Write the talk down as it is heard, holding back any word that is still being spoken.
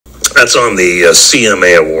That's on the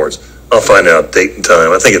CMA Awards. I'll find out date and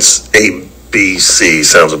time. I think it's ABC.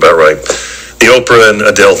 Sounds about right. The Oprah and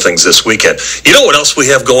Adele things this weekend. You know what else we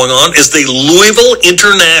have going on is the Louisville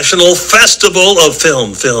International Festival of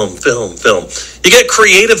Film. You get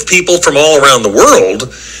creative people from all around the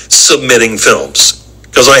world submitting films.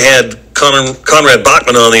 Because I had Conrad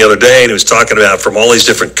Bachman on the other day, and he was talking about from all these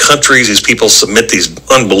different countries, these people submit these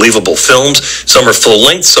unbelievable films. Some are full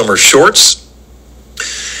length, some are shorts.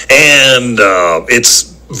 And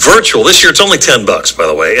it's virtual. This year it's only $10, by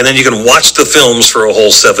the way. And then you can watch the films for a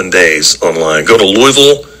whole 7 days online. Go to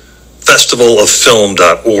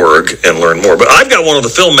LouisvilleFestivalOfFilm.org and learn more. But I've got one of the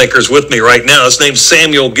filmmakers with me right now. His name's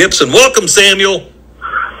Samuel Gibson. Welcome, Samuel.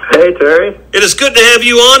 Hey, Terry. It is good to have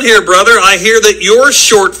you on here, brother. I hear that your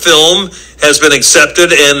short film has been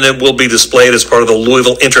accepted and it will be displayed as part of the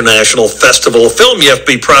Louisville International Festival of Film. You have to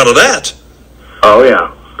be proud of that. Oh,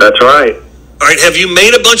 yeah. That's right. All right, have you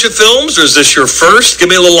made a bunch of films, or is this your first? Give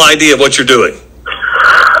me a little idea of what you're doing.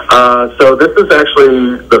 So this is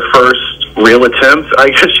actually the first real attempt,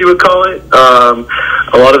 I guess you would call it. A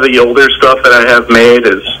lot of the older stuff that I have made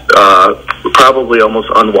is probably almost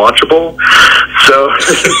unwatchable. So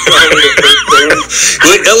this is probably the first thing.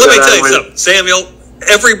 Let me tell you something, Samuel.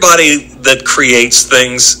 Everybody that creates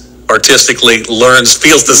things artistically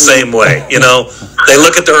feels the same way, you know. They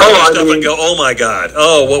look at their own stuff and go, oh my God,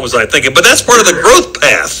 what was I thinking? But that's part of the growth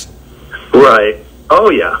path. Right.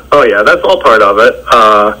 Oh yeah, that's all part of it.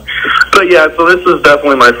 But yeah, so this is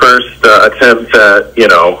definitely my first attempt at,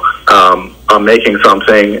 making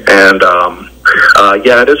something. And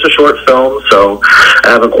yeah, it is a short film, so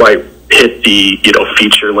I haven't quite hit the,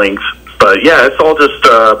 feature length. But yeah, it's all just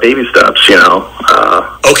baby steps,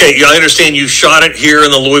 Okay, I understand you shot it here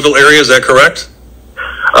in the Louisville area, is that correct?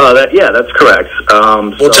 That's correct.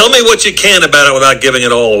 Well, tell me what you can about it without giving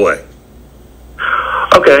it all away.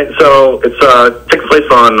 Okay, so it takes place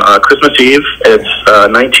on Christmas Eve. It's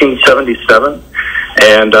 1977,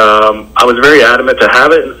 and I was very adamant to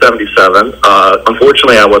have it in 77.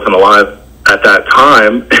 Unfortunately, I wasn't alive at that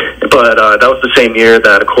time, but that was the same year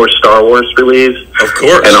that, of course, Star Wars released. Of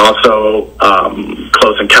course. And also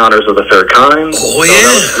Close Encounters of the Third Kind. Oh, yeah. So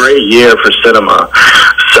that was a great year for cinema.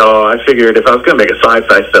 So I figured if I was going to make a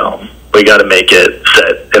sci-fi film, we got to make it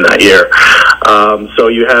set in that year. So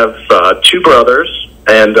you have two brothers,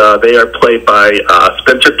 and they are played by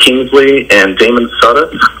Spencer Kingsley and Damon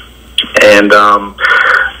Sutton. And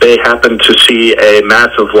they happen to see a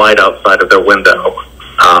massive light outside of their window.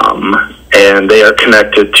 And they are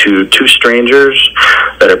connected to two strangers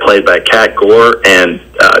that are played by Kat Gore and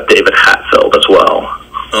David Hatfield as well.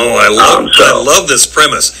 Oh, I love this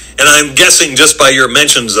premise. And I'm guessing just by your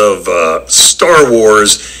mentions of Star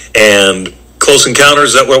Wars and Close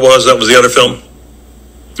Encounters, is that what it was? That was the other film?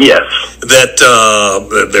 Yes. That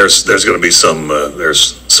there's going to be some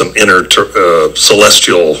inner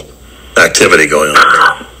celestial activity going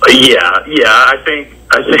on. Yeah. I think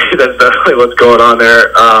that's definitely what's going on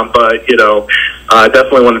there. But I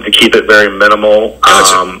definitely wanted to keep it very minimal.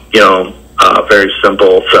 Gotcha. Very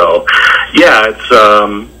simple. So yeah,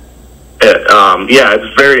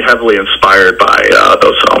 it's very heavily inspired by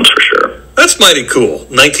those films for sure. That's mighty cool.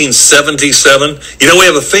 1977. We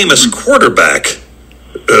have a famous quarterback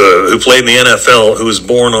who played in the NFL who was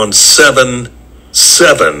born on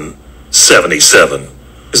 7/7/77.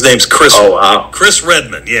 His name's Chris. Oh wow. Chris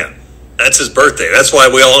Redmond. Yeah, that's his birthday. That's why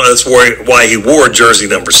that's why he wore jersey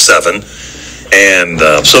number 7. And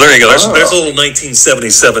so there you go. There's a little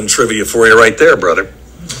 1977 trivia for you right there, brother.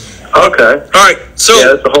 Okay. All right. So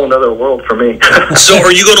yeah, it's a whole other world for me. So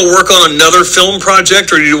are you going to work on another film project,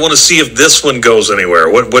 or do you want to see if this one goes anywhere?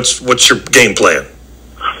 What's your game plan?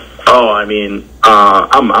 Oh, I mean,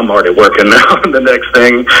 I'm already working on the next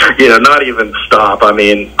thing. Not even stop. I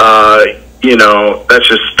mean, that's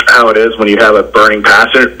just how it is when you have a burning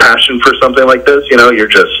passion for something like this. You're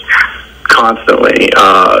just constantly,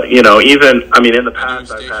 even, I mean, in the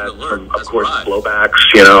past I've had some, of course, blowbacks,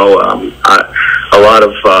 a lot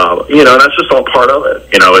of, that's just all part of it.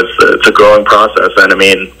 It's a growing process. And I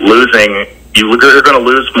mean, you're going to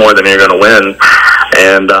lose more than you're going to win.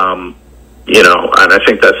 And, and I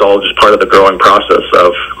think that's all just part of the growing process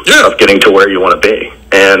of getting to where you want to be.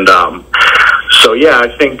 And, so yeah, I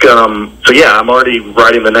think, I'm already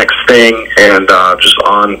writing the next thing and,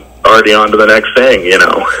 already on to the next thing, And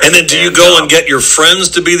then do you go and get your friends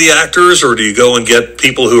to be the actors, or do you go and get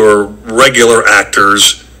people who are regular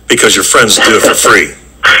actors because your friends do it for free?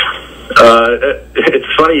 It's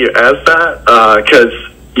funny you asked that, because,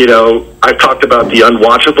 I've talked about the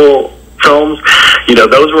unwatchable films.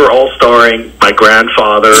 those were all starring my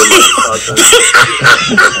grandfather, my cousin,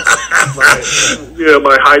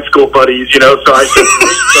 my high school buddies. So I said,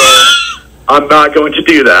 I'm not going to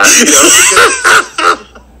do that.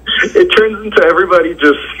 It turns into everybody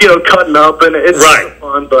just cutting up, and it's right.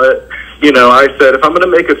 fun, but. I said, if I'm going to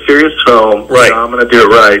make a serious film, right. I'm going to do it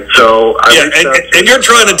right. So and you're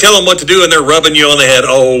trying to tell them what to do, and they're rubbing you on the head.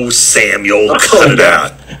 Oh, Samuel, cut it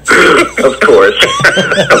out. Of course.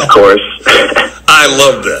 Of course. I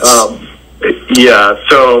love this.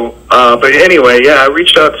 But anyway, I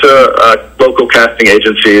reached out to local casting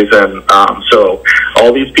agencies, and so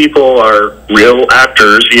all these people are real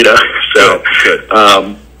actors, so... Good.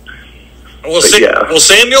 Well,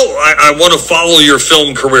 Samuel, I want to follow your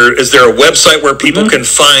film career. Is there a website where people can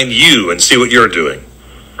find you and see what you're doing?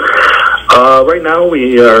 Right now,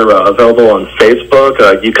 we are available on Facebook.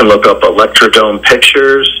 You can look up Electrodome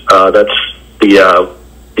Pictures. That's the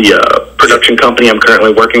production company I'm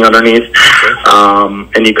currently working underneath.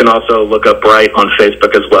 Okay. And you can also look up Bright on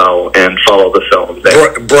Facebook as well and follow the film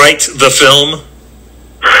there. Bright the film?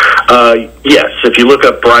 Yes, if you look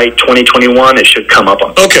up Bright 2021, it should come up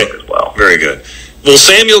on Facebook as well. Very good. Well,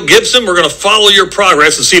 Samuel Gibson, we're going to follow your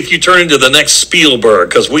progress and see if you turn into the next Spielberg,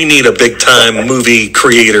 because we need a big-time movie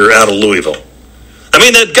creator out of Louisville. I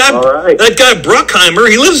mean, that guy Bruckheimer,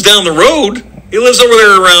 he lives down the road. He lives over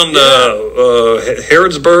there around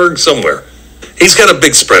Harrodsburg somewhere. He's got a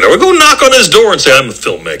big spreader. We'll go knock on his door and say, I'm a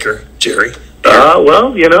filmmaker, Jerry.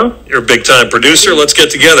 You're a big-time producer. Let's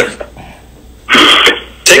get together.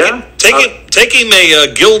 Take him a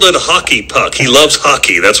gilded hockey puck. He loves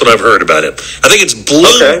hockey. That's what I've heard about him. I think it's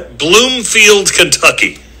Bloomfield,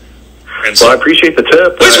 Kentucky. And I appreciate the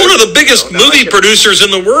tip. He's one of the biggest movie producers in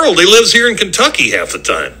the world. He lives here in Kentucky half the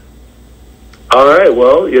time. All right,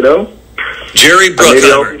 well, Jerry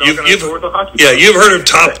Bruckheimer. You've heard of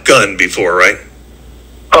Top Gun before, right?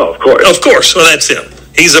 Oh, of course. Of course. Well, that's him.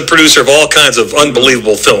 He's a producer of all kinds of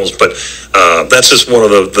unbelievable films, but that's just one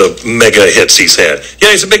of the mega hits he's had.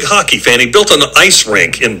 Yeah, he's a big hockey fan. He built an ice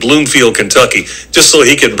rink in Bloomfield, Kentucky, just so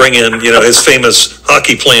he could bring in, his famous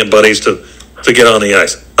hockey playing buddies to get on the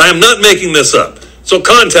ice. I am not making this up. So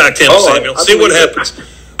contact him, Samuel. See what happens.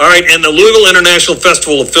 All right, and the Louisville International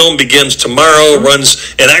Festival of Film begins tomorrow, runs,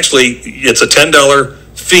 and actually it's a $10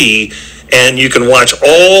 fee, and you can watch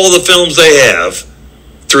all the films they have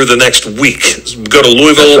through the next week. Go to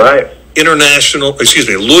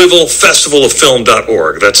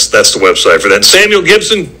LouisvilleFestivalOfFilm.org. That's the website for that. And Samuel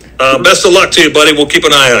Gibson, best of luck to you, buddy. We'll keep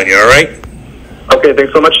an eye on you, all right? Okay,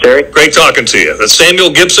 thanks so much, Terry. Great talking to you. That's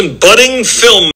Samuel Gibson, budding film